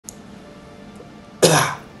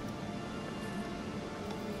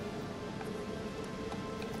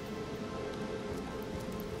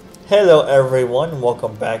Hello everyone,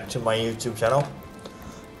 welcome back to my YouTube channel.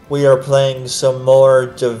 We are playing some more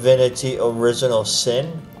Divinity Original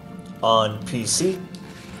Sin on PC.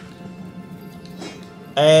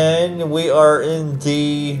 And we are in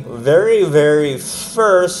the very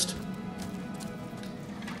first...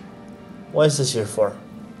 What is this here for?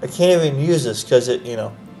 I can't even use this because it, I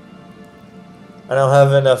don't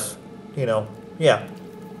have enough, yeah.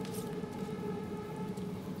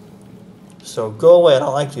 So go away, I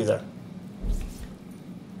don't like you there.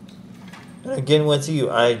 And again with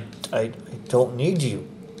you, I don't need you.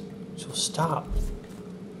 So stop.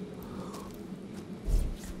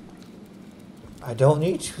 I don't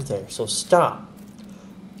need you there, so stop.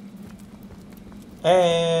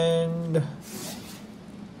 And...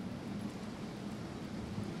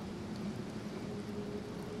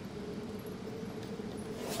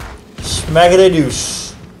 smack it a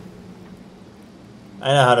deuce.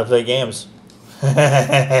 I know how to play games.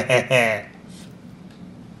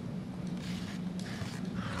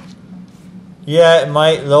 Yeah, it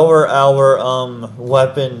might lower our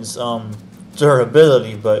weapons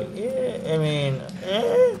durability, but yeah, I mean,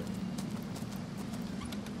 I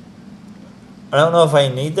don't know if I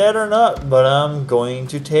need that or not, but I'm going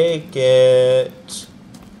to take it.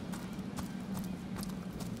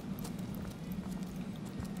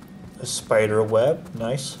 A spider web,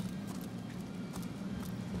 nice.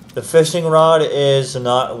 The fishing rod is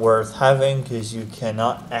not worth having because you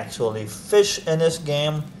cannot actually fish in this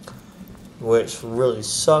game, which really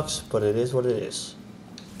sucks, but it is what it is.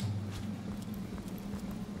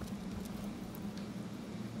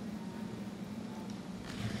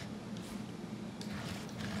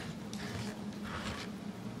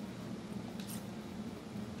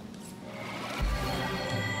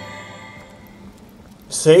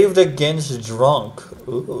 Saved against drunk.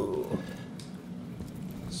 Ooh.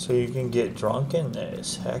 So you can get drunk in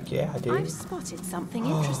this. Heck yeah, dude. I've spotted something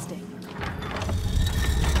interesting.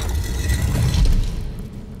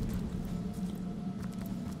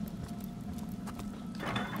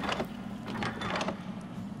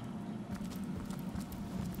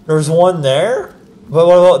 There's one there? But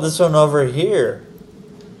what about this one over here?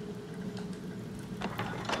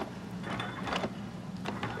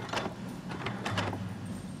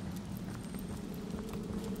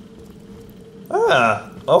 Ah,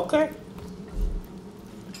 okay.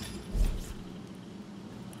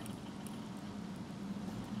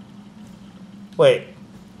 Wait.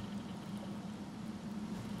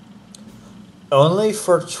 Only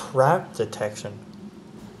for trap detection.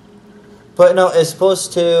 But no, it's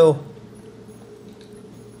supposed to...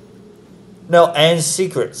 No, and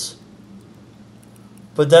secrets.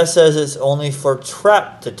 But that says it's only for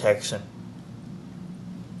trap detection.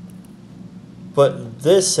 But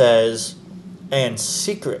this says... and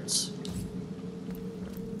secrets.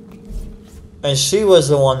 And she was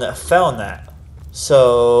the one that found that.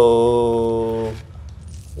 So...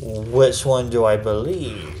 which one do I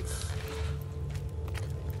believe?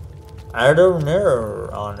 I don't know,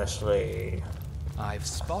 honestly. I've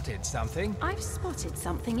spotted something. I've spotted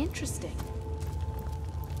something interesting.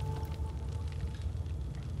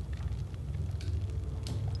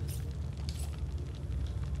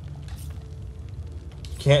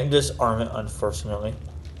 Can't disarm it, unfortunately.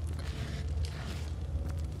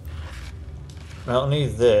 I don't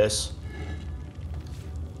need this.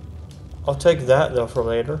 I'll take that, though, for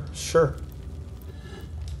later. Sure.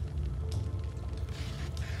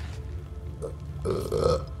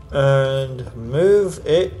 And move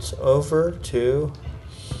it over to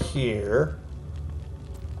here.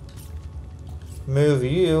 Move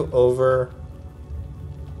you over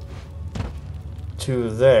to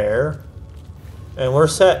there. And we're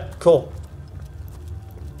set. Cool.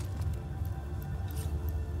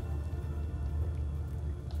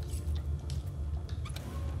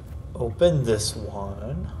 Open this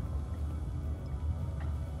one.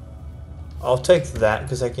 I'll take that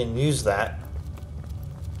because I can use that.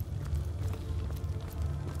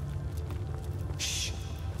 Shh.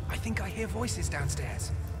 I think I hear voices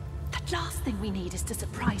downstairs. The last thing we need is to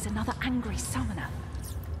surprise another angry summoner.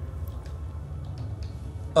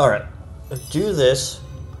 Alright. Do this.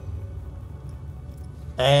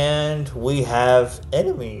 And we have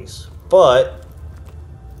enemies. But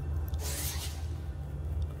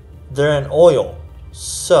they're in oil.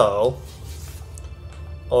 So...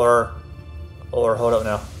 Or hold up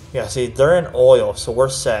now. Yeah, see, they're in oil, so we're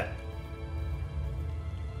set.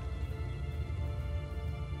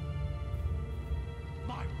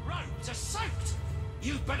 My robes are soaked!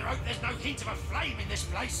 You better hope there's no hint of a flame in this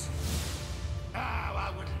place. Oh,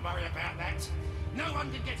 I wouldn't worry about that. No one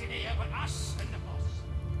can get in here but us and the boss.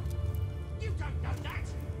 You don't know that.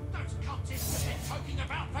 Those cultists have been poking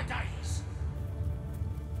about for days.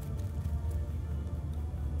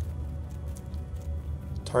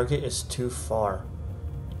 Target is too far.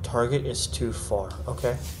 Target is too far.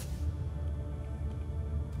 Okay.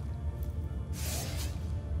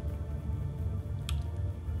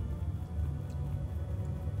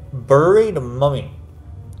 Buried mummy.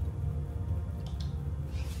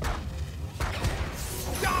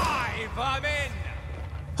 Dive! I'm in!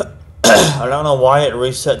 I don't know why it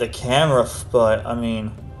reset the camera, but I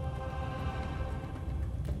mean...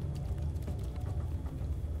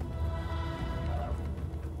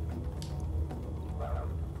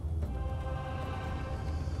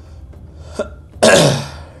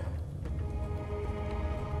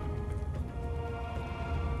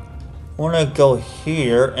 I want to go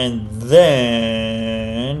here and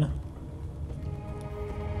then...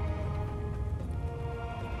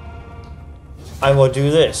 I will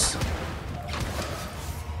do this.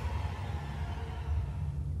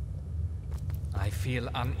 I feel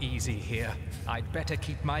uneasy here. I'd better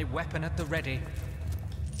keep my weapon at the ready.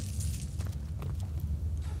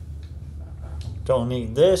 Don't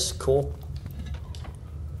need this. Cool.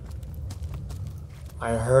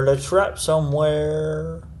 I heard a trap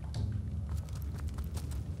somewhere.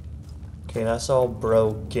 Okay, that's all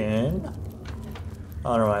broken.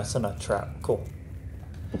 Oh, no, it's not a trap. Cool.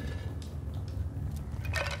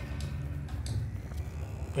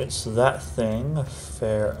 It's that thing.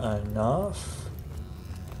 Fair enough.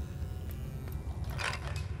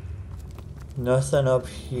 Nothing up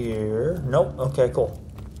here. Nope. Okay, cool.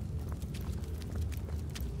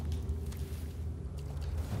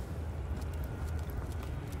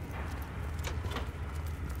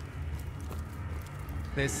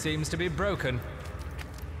 This seems to be broken.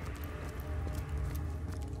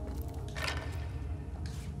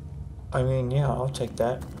 I mean, yeah, I'll take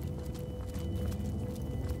that.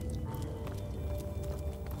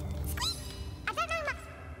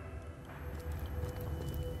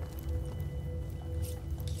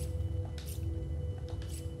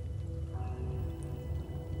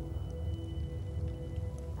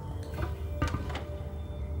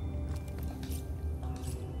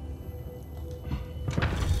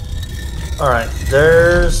 Alright,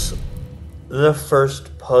 there's the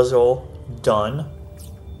first puzzle done.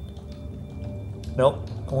 Nope,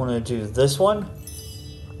 I want to do this one.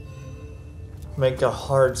 Make a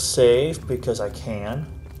hard save because I can.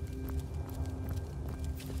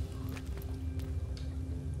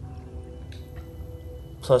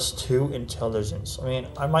 +2 intelligence. I mean,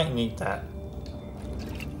 I might need that.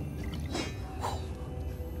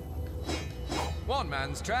 One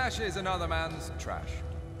man's trash is another man's trash.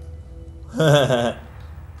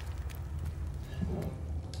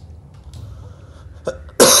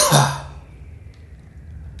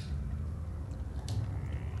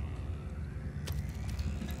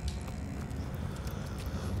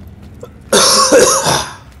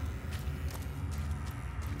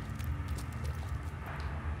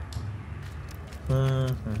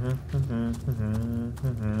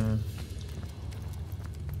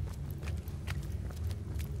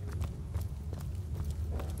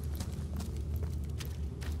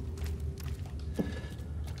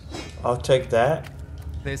 I'll take that.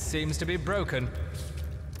 This seems to be broken.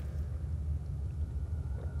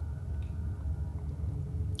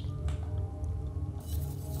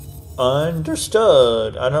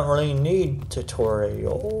 Understood. I don't really need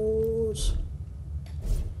tutorials.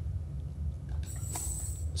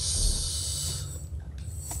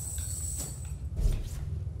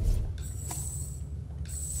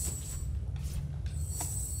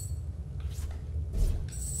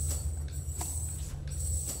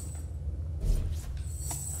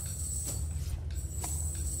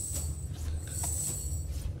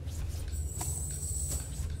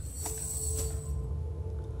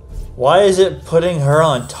 Why is it putting her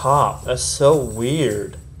on top? That's so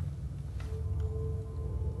weird.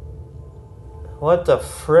 What the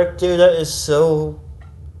frick, dude? That is so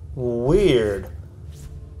weird.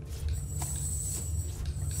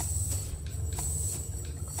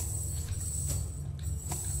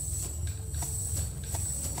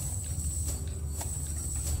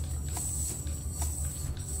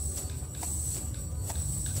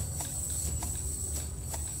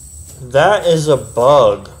 That is a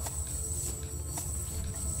bug.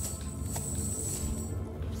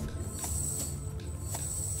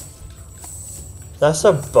 That's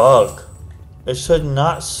a bug. It should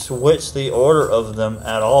not switch the order of them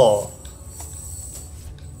at all.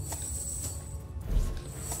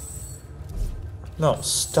 No,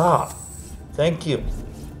 stop. Thank you.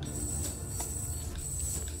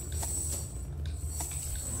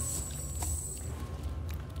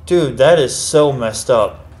 Dude, that is so messed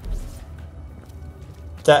up.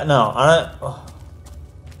 That, no, I don't... Oh.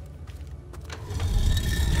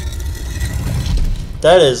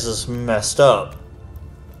 That is just messed up.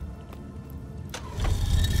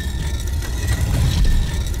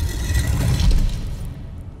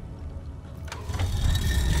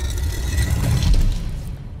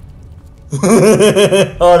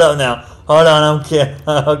 Hold up now. Hold on, I'm kidding.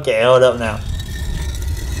 Okay, hold up now.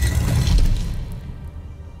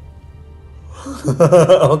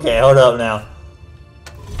 Okay, hold up now.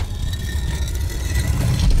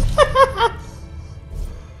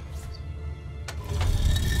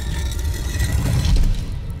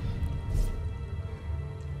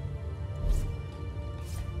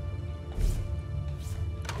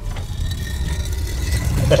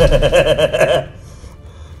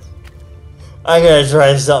 I gotta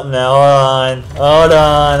try something now. Hold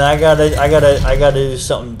on. I gotta do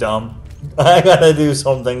something dumb. I gotta do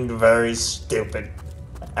something very stupid.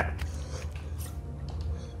 I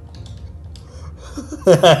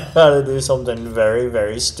gotta do something very,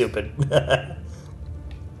 very stupid.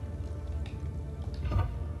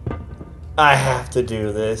 I have to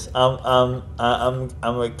do this. I'm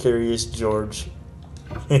a curious George.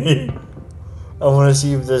 I want to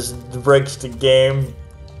see if this breaks the game.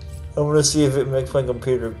 I want to see if it makes my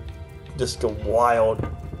computer just go wild.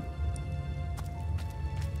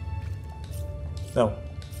 No.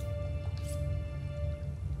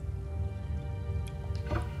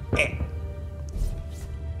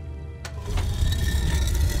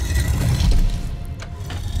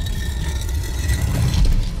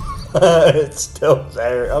 It's still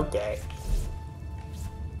there. Okay.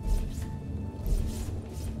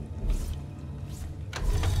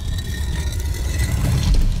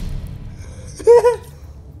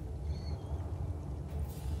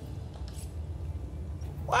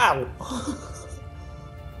 Wow.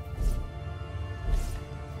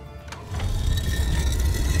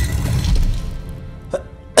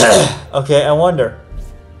 Okay, I wonder.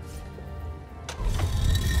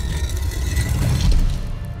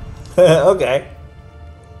 Okay.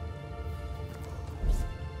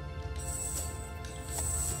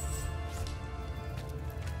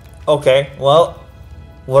 Okay, well,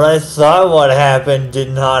 what I thought would happen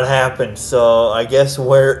did not happen, so I guess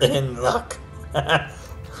we're in luck.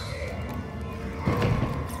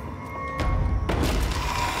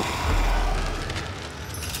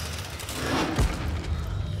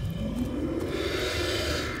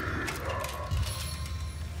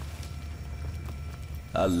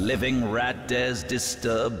 A living rat dares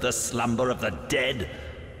disturb the slumber of the dead?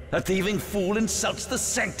 A thieving fool insults the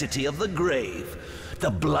sanctity of the grave?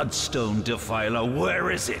 The bloodstone defiler,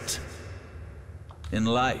 where is it? In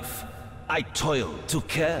life, I toil to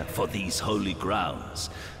care for these holy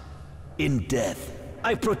grounds. In death,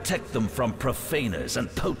 I protect them from profaners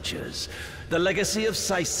and poachers. The legacy of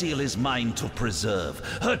Cecile is mine to preserve.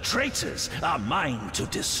 Her traitors are mine to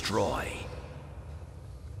destroy.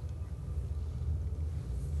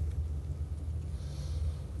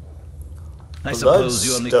 I suppose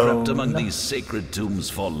you only crept among these sacred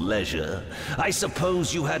tombs for leisure. I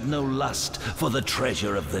suppose you had no lust for the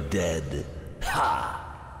treasure of the dead. Ha!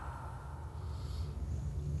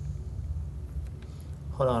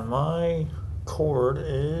 Hold on, my cord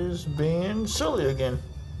is being silly again.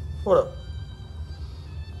 What up?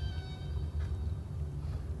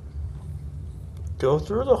 Go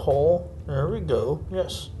through the hole. There we go.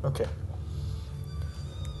 Yes. Okay.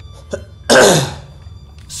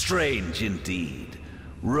 Strange indeed.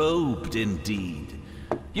 Robed indeed.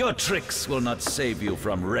 Your tricks will not save you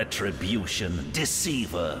from retribution,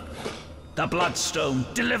 deceiver. The bloodstone,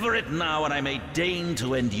 deliver it now and I may deign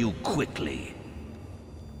to end you quickly.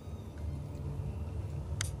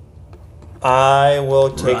 I will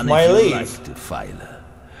take Run my if you leave. like, defiler.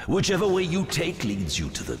 Whichever way you take leads you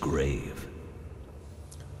to the grave.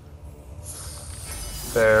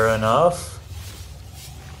 Fair enough.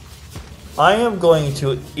 I am going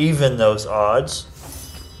to even those odds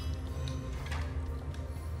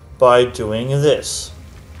by doing this.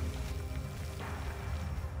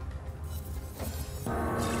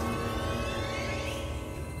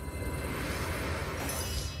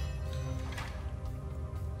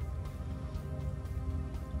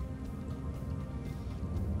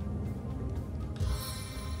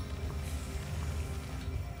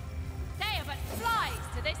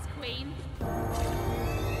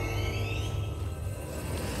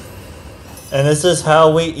 And this is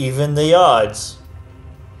how we even the odds.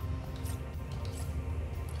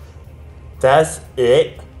 That's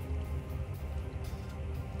it.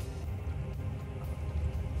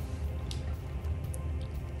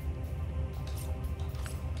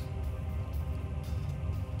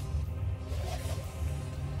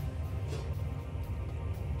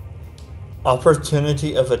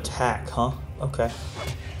 Opportunity of attack, huh? Okay.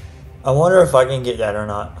 I wonder if I can get that or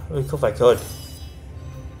not. It would be cool if I could.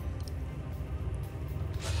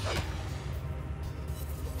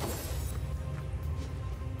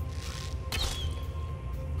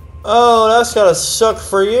 Oh, that's gotta suck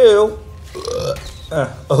for you.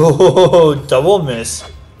 Oh, double miss.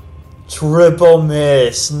 Triple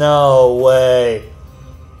miss. No way.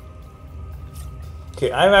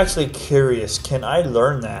 Okay, I'm actually curious. Can I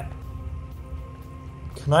learn that?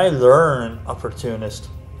 Can I learn Opportunist?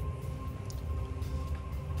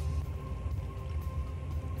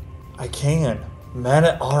 I can. Man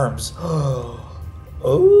at Arms. Oh,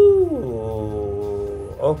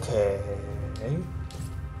 okay.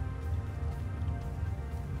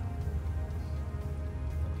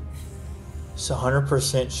 It's a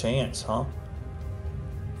 100% chance, huh?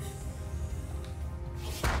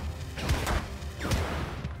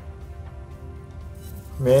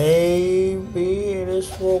 Maybe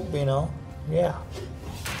this will, you know, yeah.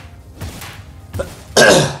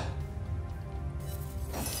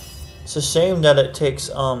 It's a shame that it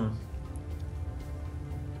takes, oh,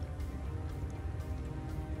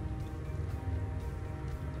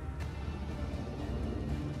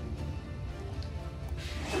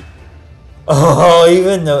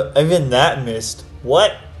 even that missed.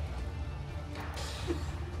 What?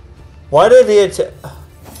 Why did he attack?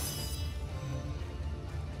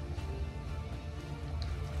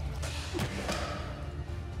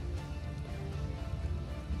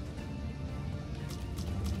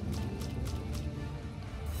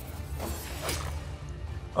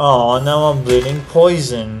 Oh, now I'm bleeding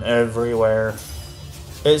poison everywhere.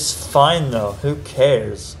 It's fine though, who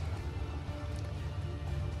cares?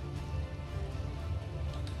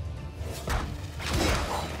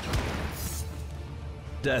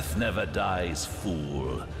 Death never dies,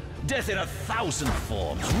 fool. Death in 1,000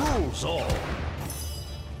 forms rules all.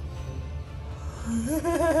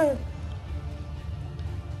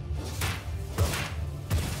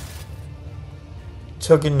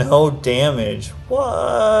 Took no damage.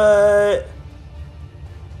 What?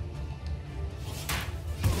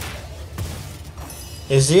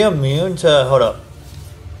 Is he immune to... Hold up.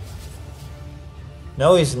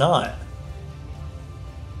 No, he's not.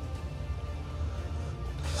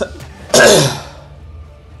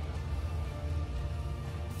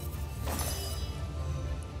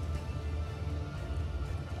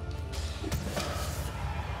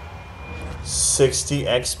 $60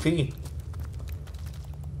 XP.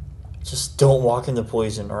 Just don't walk into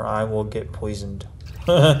poison or I will get poisoned.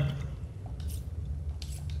 I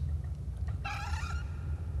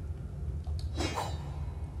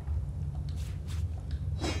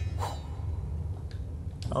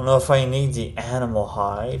don't know if I need the animal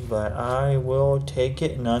hide, but I will take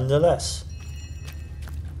it nonetheless.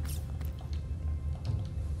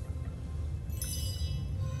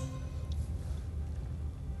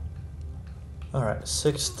 Alright,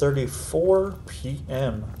 6:34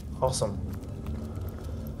 p.m. Awesome.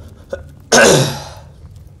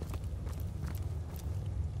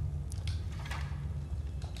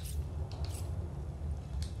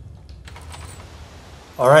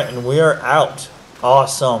 Alright, and we are out.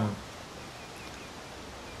 Awesome.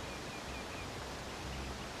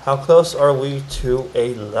 How close are we to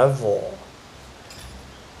a level?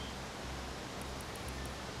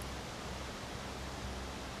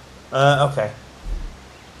 Okay.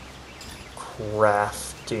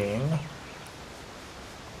 Crafting.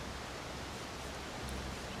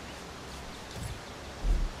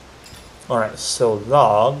 Alright, so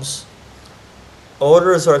logs.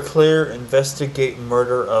 Orders are clear. Investigate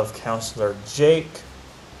murder of Counselor Jake.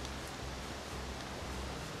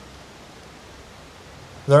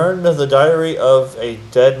 Learned of the diary of a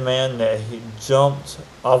dead man that he jumped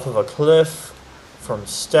off of a cliff from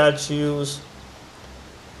statues.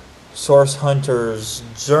 Source Hunter's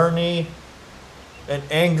journey. An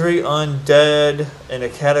angry undead in a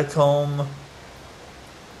catacomb.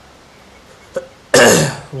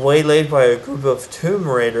 Waylaid by a group of tomb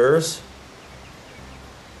raiders.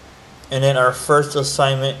 And then our first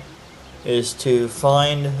assignment is to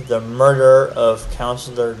find the murder of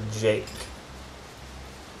Counselor Jake.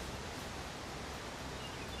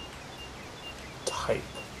 Type.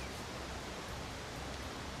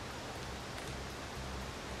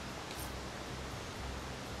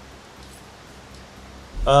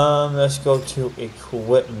 Let's go to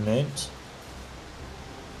equipment.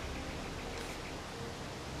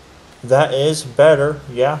 That is better.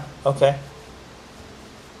 Yeah, okay.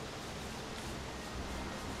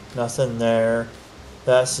 Nothing there.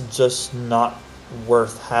 That's just not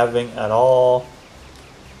worth having at all.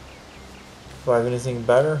 Do I have anything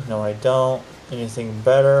better? No, I don't. Anything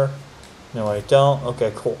better? No, I don't.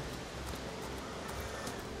 Okay, cool.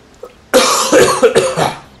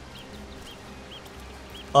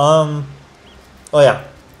 Oh yeah.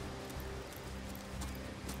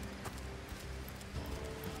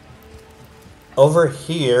 Over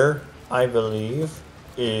here, I believe,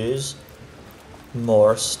 is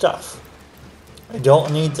more stuff. I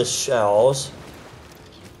don't need the shells.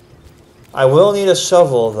 I will need a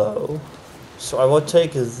shovel though, so I will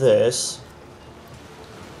take this.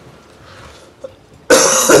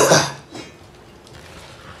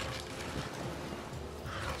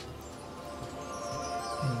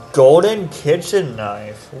 Golden kitchen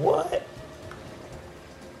knife. What?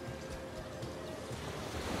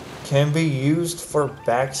 Can be used for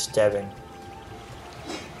backstabbing.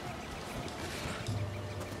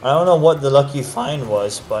 I don't know what the lucky find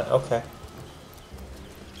was, but okay.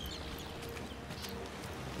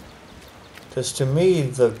 Because to me,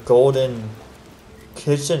 the golden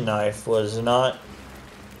kitchen knife was not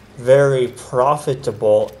very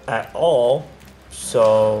profitable at all.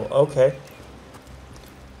 So, okay.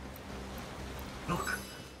 Look,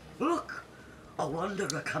 look! A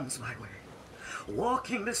wanderer comes my way,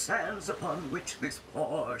 walking the sands upon which this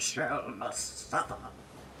poor shell must suffer.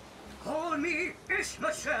 Call me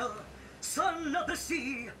Ishmael, son of the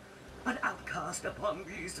sea, an outcast upon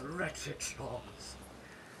these wretched shores.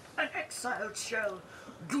 An exiled shell,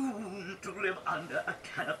 doomed to live under a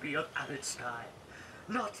canopy of arid sky,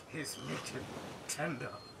 not his native,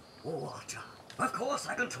 tender water. Of course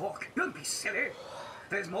I can talk, don't be silly.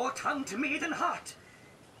 There's more tongue to me than heart.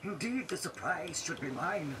 Indeed, the surprise should be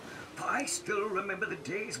mine, for I still remember the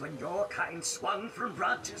days when your kind swung from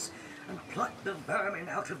branches and plucked the vermin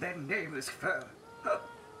out of their neighbor's fur.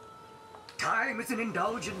 Time is an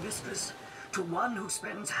indulgent mistress to one who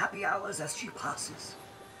spends happy hours as she passes.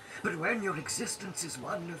 But when your existence is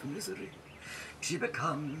one of misery, she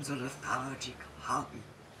becomes a lethargic hobby.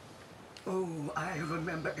 Oh, I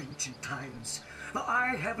remember ancient times, for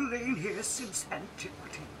I have lain here since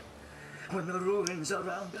antiquity, when the ruins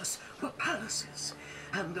around us were palaces,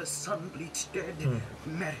 and the sun-bleached dead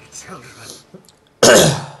merry children.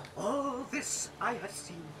 All this I have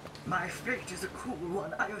seen. My fate is a cruel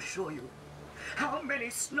one, I assure you. How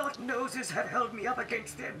many snot-noses have held me up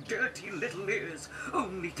against their dirty little ears,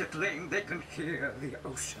 only to claim they can hear the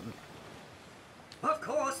ocean? Of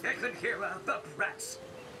course they can hear her, the brats.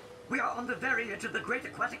 We are on the very edge of the great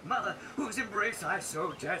aquatic mother, whose embrace I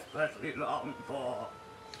so desperately long for.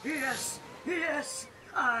 Yes, yes,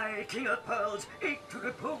 I, King of Pearls, ache to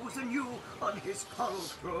repose anew on his coral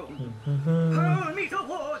throne. Hurl me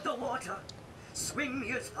toward the water. Swing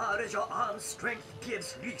me as far as your arm's strength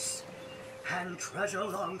gives release. And treasure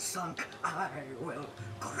long sunk I will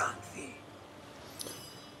grant thee.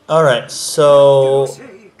 Alright, so... Do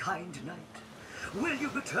say, kind knight, will you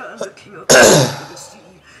return the King of Pearls to the sea,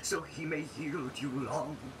 so he may yield you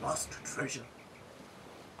long-lost treasure?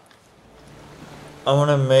 I want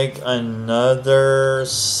to make another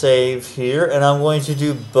save here, and I'm going to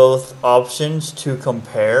do both options to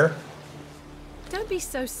compare. Don't be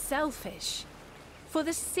so selfish. For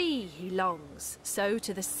the sea he longs, so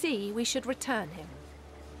to the sea we should return him.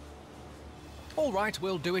 All right,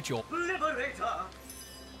 we'll do it your... Liberator!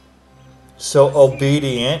 So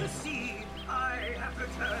obedient. The sea I have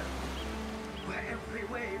returned, where every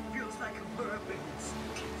wave feels like a mermaid's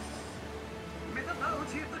kiss. May the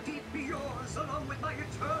bounty of the deep be yours, along with my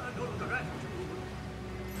eternal gratitude.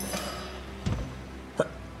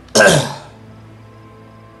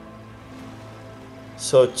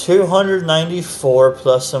 So 294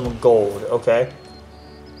 plus some gold, okay.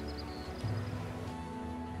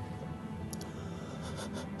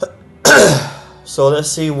 So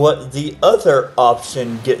let's see what the other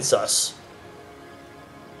option gets us.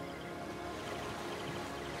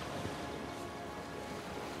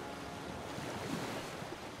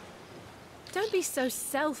 Don't be so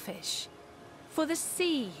selfish. For the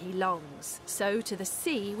sea he longs, so to the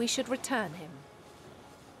sea we should return him.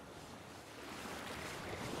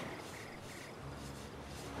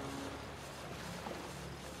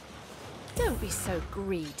 Don't be so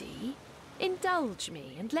greedy. Indulge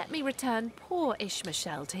me and let me return poor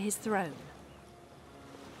Ishmael to his throne.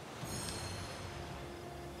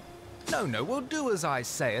 No, we'll do as I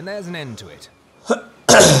say, and there's an end to it.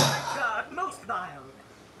 God, most vile!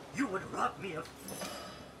 You would rob me of...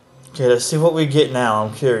 Okay, let's see what we get now.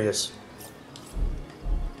 I'm curious.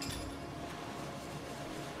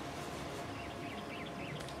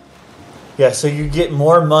 Yeah, so you get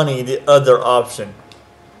more money the other option.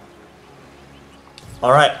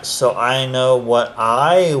 Alright, so I know what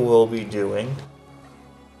I will be doing.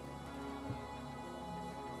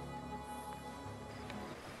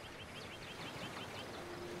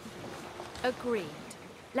 Agreed.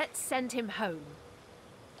 Let's send him home.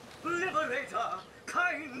 Liberator,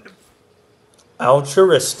 kind,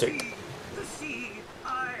 Altruistic. the sea,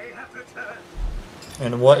 I have returned.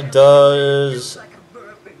 And what does Like a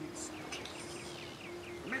mermaid's kiss.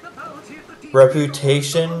 May the bounty of the deep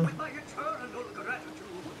reputation? go along with my eternal gratitude.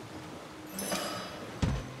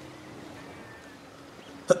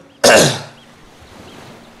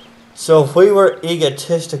 So if we were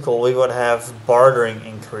egotistical, we would have bartering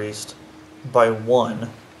increased by 1.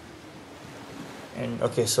 And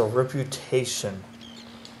okay, so reputation.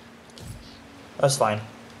 That's fine.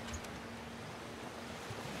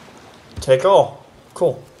 Take all.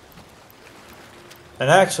 Cool. And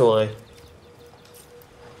actually,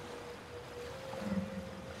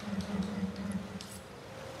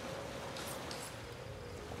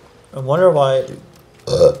 I wonder why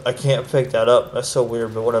I can't pick that up. That's so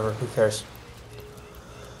weird, but whatever. Who cares?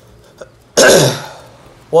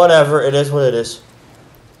 Whatever. It is what it is.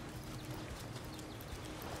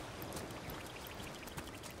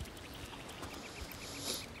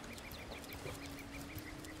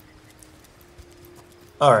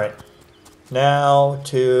 Alright. Now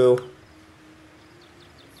to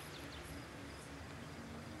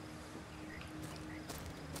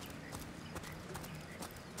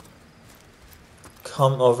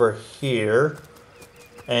come over here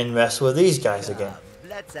and mess with these guys again.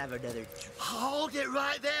 Let's have another. Hold it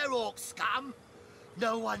right there, orc scum!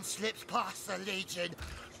 No one slips past the Legion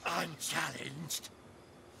unchallenged.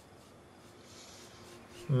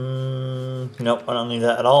 Nope, I don't need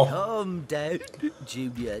that at all. Calm down,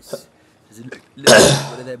 Junius. Doesn't look like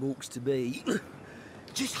one of them orcs to me.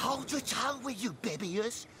 Just hold your tongue, will you,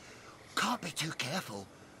 Bibius? Can't be too careful.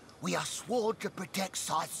 We are sworn to protect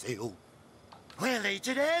Scythiel. We're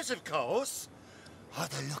legionnaires, of course. On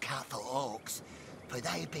the lookout for orcs, for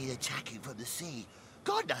they've been attacking from the sea.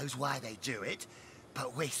 God knows why they do it,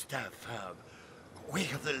 but we stand firm. We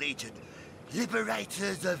of the Legion,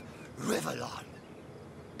 liberators of Riverlon.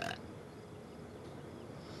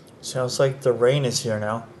 Sounds like the rain is here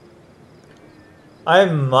now. I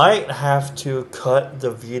might have to cut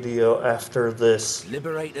the video after this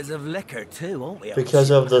Liberators of liquor too, aren't we?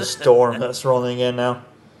 because of the storm that's rolling in now.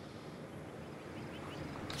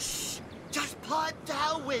 Shh! Just pipe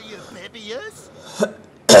down, will you, Bibius?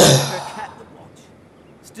 Cat the watch.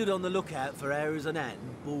 Stood on the lookout for hours on end,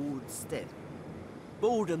 bored stiff.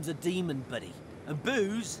 Boredom's a demon, buddy, and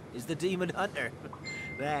booze is the demon hunter.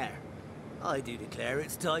 There. I do declare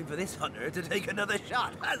it's time for this hunter to take another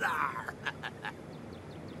shot. Huzzah!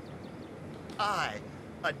 Aye,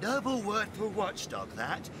 a noble word for watchdog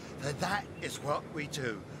that, for that is what we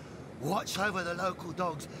do. Watch over the local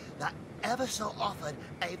dogs that ever so often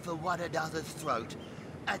aim for one another's throat,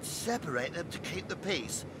 and separate them to keep the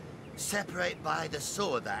peace. Separate by the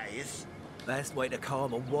sword, that is. Best way to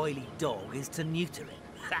calm a wily dog is to neuter it.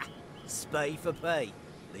 Ha! Spay for pay,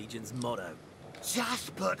 Legion's motto.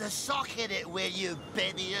 Just put a sock in it, will you,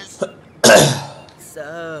 Bibius?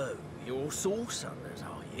 So, you're source hunters,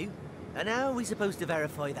 are you? And how are we supposed to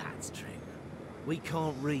verify that's true? We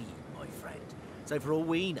can't read, my friend. So for all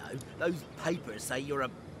we know, those papers say you're a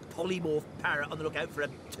polymorph parrot on the lookout for a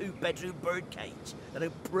 2-bedroom birdcage. They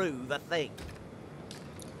don't prove a thing.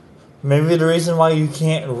 Maybe the reason why you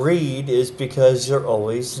can't read is because you're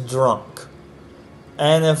always drunk.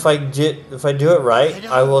 And if I do it right,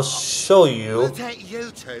 I will show you. We'll take you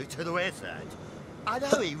two to the wizard. I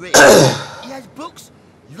know he reads. He has books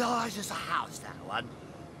large as a house, that one.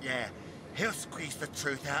 Yeah, he'll squeeze the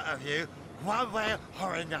truth out of you, one way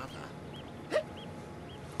or another.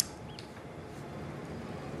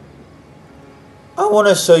 I want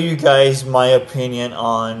to show you guys my opinion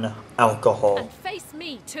on alcohol. And face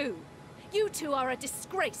me too. You two are a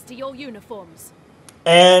disgrace to your uniforms.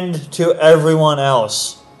 And to everyone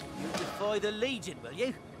else. You defy the Legion, will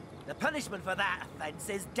you? The punishment for that offense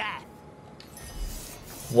is death.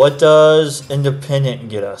 What does independent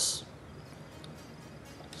get us?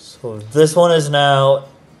 So this one is now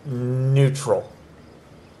neutral.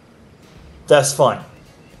 That's fine.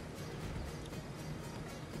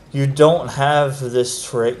 You don't have this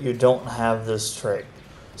trait. You don't have this trait.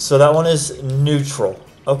 So that one is neutral.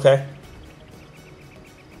 Okay.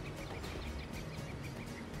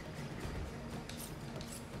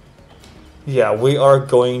 Yeah, we are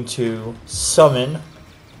going to summon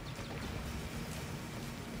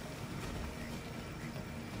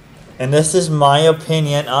and this is my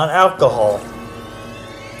opinion on alcohol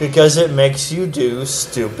because it makes you do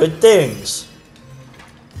stupid things.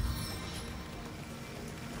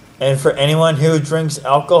 And for anyone who drinks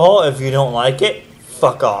alcohol, if you don't like it,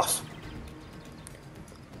 fuck off.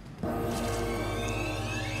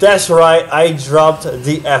 That's right, I dropped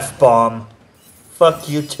the F-bomb. Fuck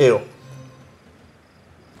you too.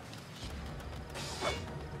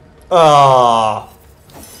 Ah.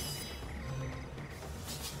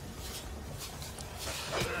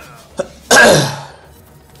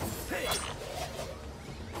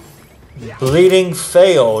 Bleeding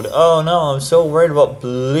failed. Oh no, I'm so worried about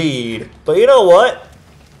bleed. But you know what?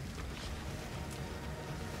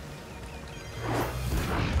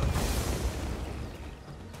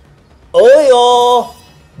 Oh y'all,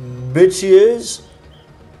 bitches.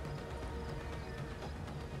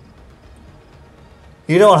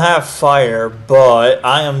 You don't have fire, but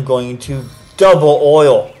I am going to double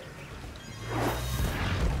oil.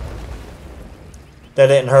 That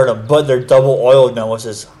didn't hurt them, but they're double oiled now, which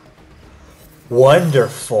is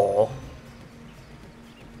wonderful.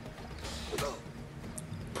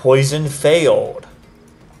 Poison failed.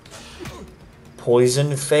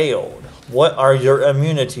 Poison failed. What are your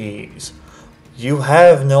immunities? You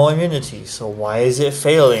have no immunity, so why is it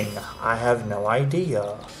failing? I have no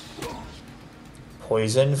idea.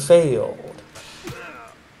 Poison failed.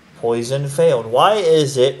 Poison failed. Why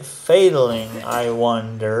is it failing, I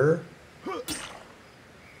wonder?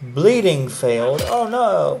 Bleeding failed. Oh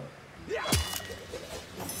no.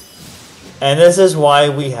 And this is why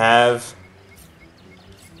we have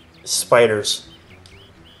spiders.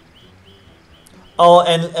 Oh,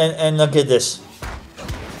 and look at this.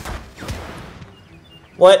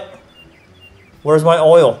 What? Where's my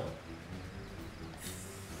oil?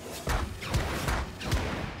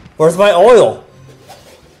 Where's my oil?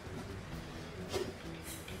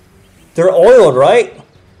 They're oiled, right?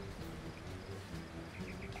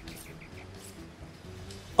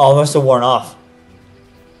 Oh, it must have worn off.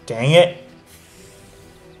 Dang it.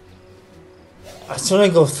 I was gonna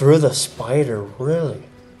go through the spider, really.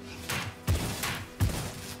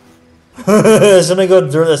 I was gonna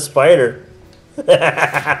go through the spider.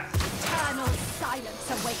 Eternal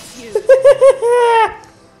silence awaits you.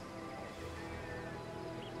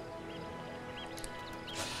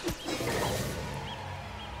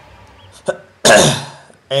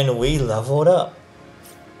 And we leveled up.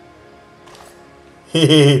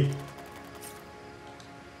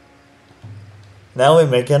 Now we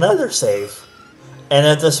make another save. And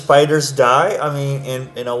if the spiders die, I mean, and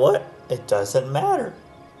you know what? It doesn't matter.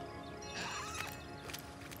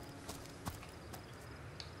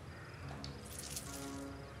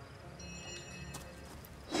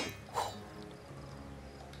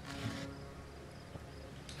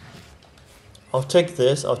 I'll take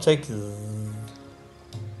this. I'll take... No,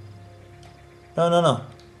 no, no.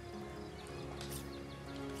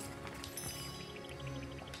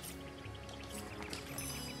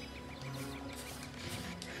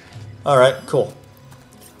 Alright, cool.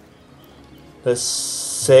 Let's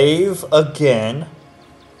save again.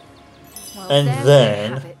 Well, and there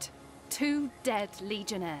then... we have it. 2 dead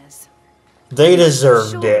legionnaires. They I'm not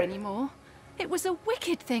deserved sure it. Anymore. It was a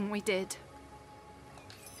wicked thing we did.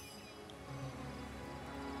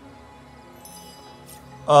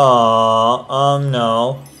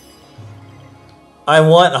 No. I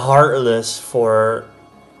want Heartless for...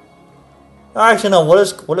 Actually, no. What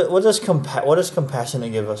does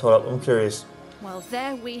Compassionate give us? Hold up, I'm curious. Well,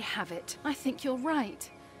 there we have it. I think you're right.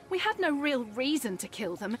 We had no real reason to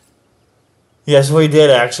kill them. Yes, we did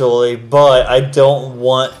actually, but I don't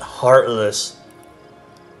want Heartless.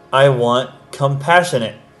 I want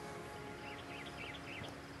Compassionate.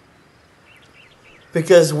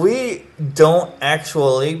 Because we don't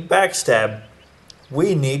actually backstab.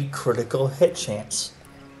 We need critical hit chance.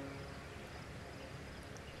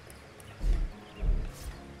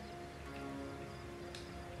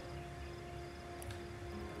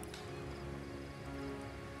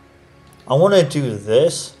 I want to do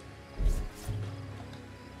this.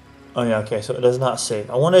 Oh yeah, okay, so it does not save.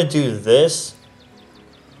 I want to do this.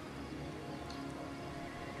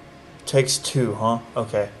 Takes 2, huh?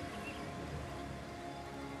 Okay.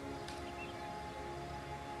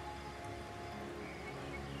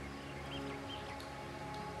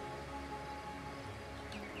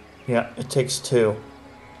 Yeah, it takes 2.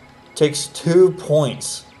 It takes 2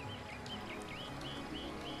 points.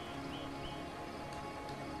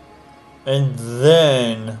 And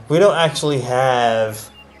then we don't actually have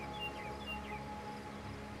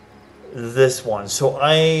this one. So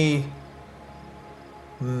I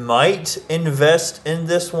might invest in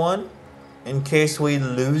this one in case we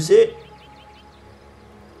lose it.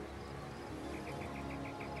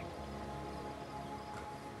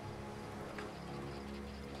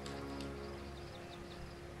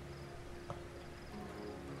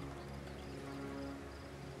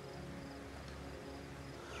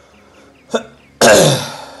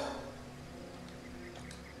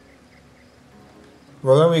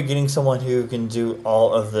 We're going to be getting someone who can do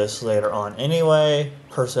all of this later on anyway.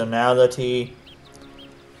 Personality.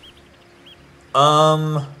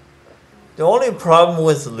 The only problem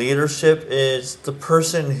with leadership is the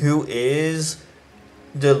person who is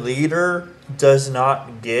the leader does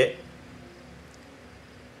not get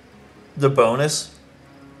the bonus.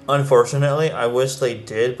 Unfortunately, I wish they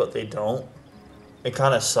did, but they don't. It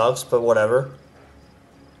kind of sucks, but whatever.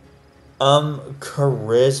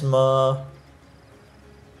 Charisma.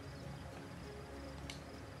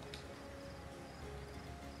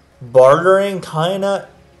 Bartering, kinda.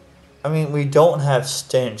 I mean, we don't have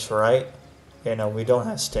stench, right? Yeah, no, we don't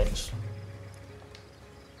have stench.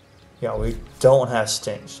 Yeah, we don't have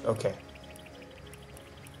stench. Okay.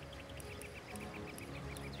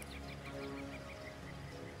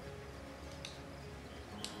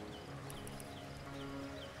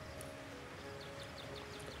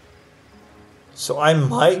 So I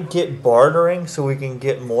might get bartering so we can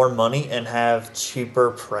get more money and have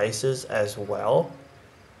cheaper prices as well.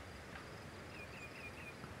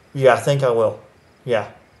 Yeah, I think I will.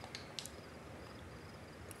 Yeah.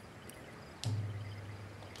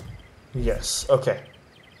 Yes, okay.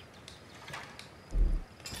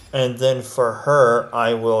 And then for her,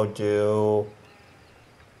 I will do...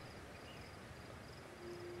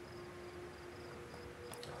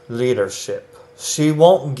 leadership. She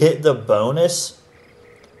won't get the bonus,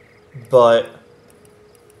 but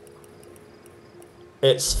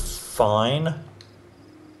it's fine.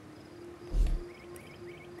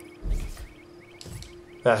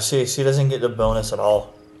 Yeah, she doesn't get the bonus at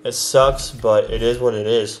all. It sucks, but it is what it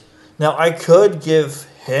is. Now, I could give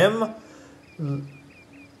him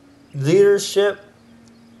leadership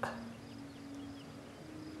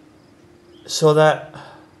so that...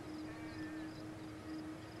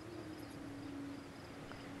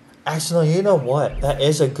 Actually, you know what? That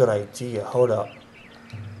is a good idea. Hold up.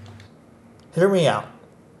 Hear me out.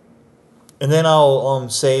 And then I'll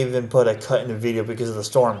save and put a cut in the video because of the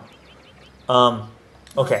storm. Okay.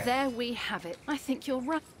 Well, there we have it. I think you're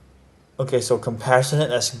right. Okay, so compassionate,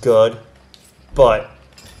 that's good. But,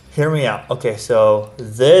 hear me out. Okay, so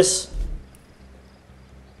this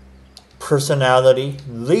personality,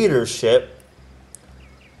 leadership,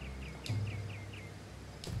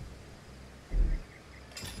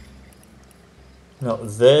 no,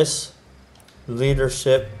 this,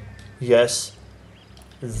 leadership, yes,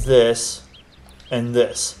 this, and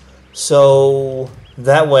this. So,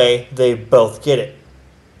 that way, they both get it.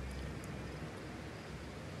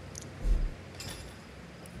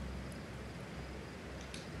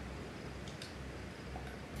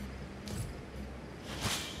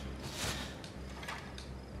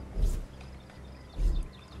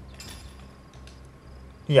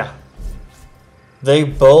 Yeah. They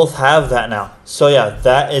both have that now. So yeah,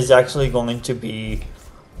 that is actually going to be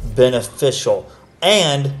beneficial.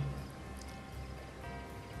 And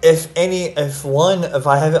if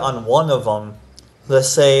I have it on one of them, let's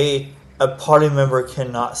say a party member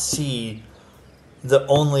cannot see the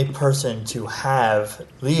only person to have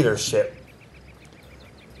leadership,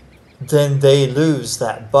 then they lose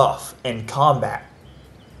that buff in combat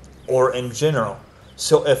or in general.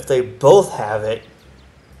 So if they both have it,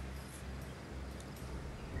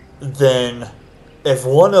 then if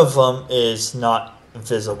one of them is not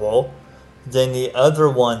visible, then the other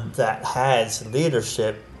one that has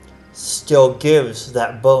leadership still gives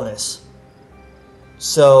that bonus.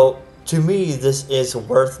 So to me, this is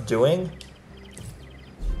worth doing,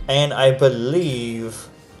 and I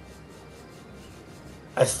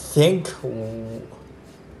think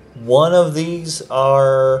one of these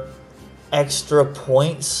are extra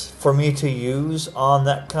points for me to use on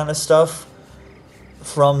that kind of stuff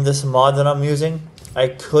from this mod that I'm using. I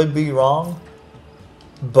could be wrong,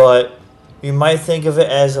 but you might think of it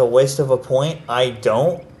as a waste of a point. I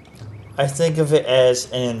don't. I think of it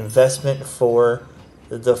as an investment for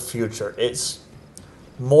the future. It's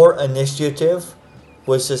more initiative,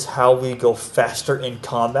 which is how we go faster in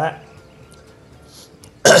combat.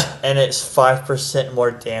 And it's 5% more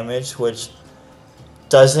damage, which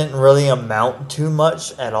doesn't really amount to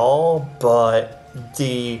much at all, but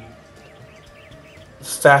the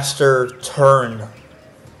faster turn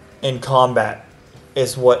in combat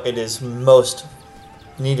is what it is most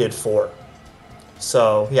needed for.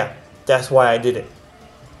 So yeah, that's why I did it.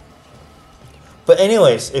 But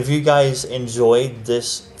anyways, if you guys enjoyed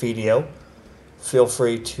this video, feel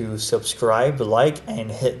free to subscribe, like, and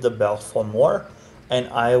hit the bell for more. And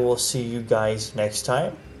I will see you guys next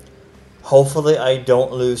time. Hopefully I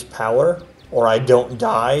don't lose power or I don't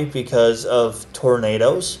die because of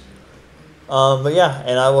tornadoes. But yeah,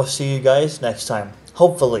 and I will see you guys next time.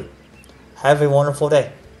 Hopefully. have a wonderful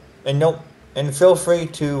day. And feel free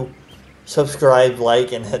to subscribe,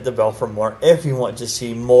 like, and hit the bell for more if you want to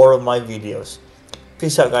see more of my videos.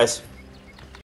 Peace out, guys.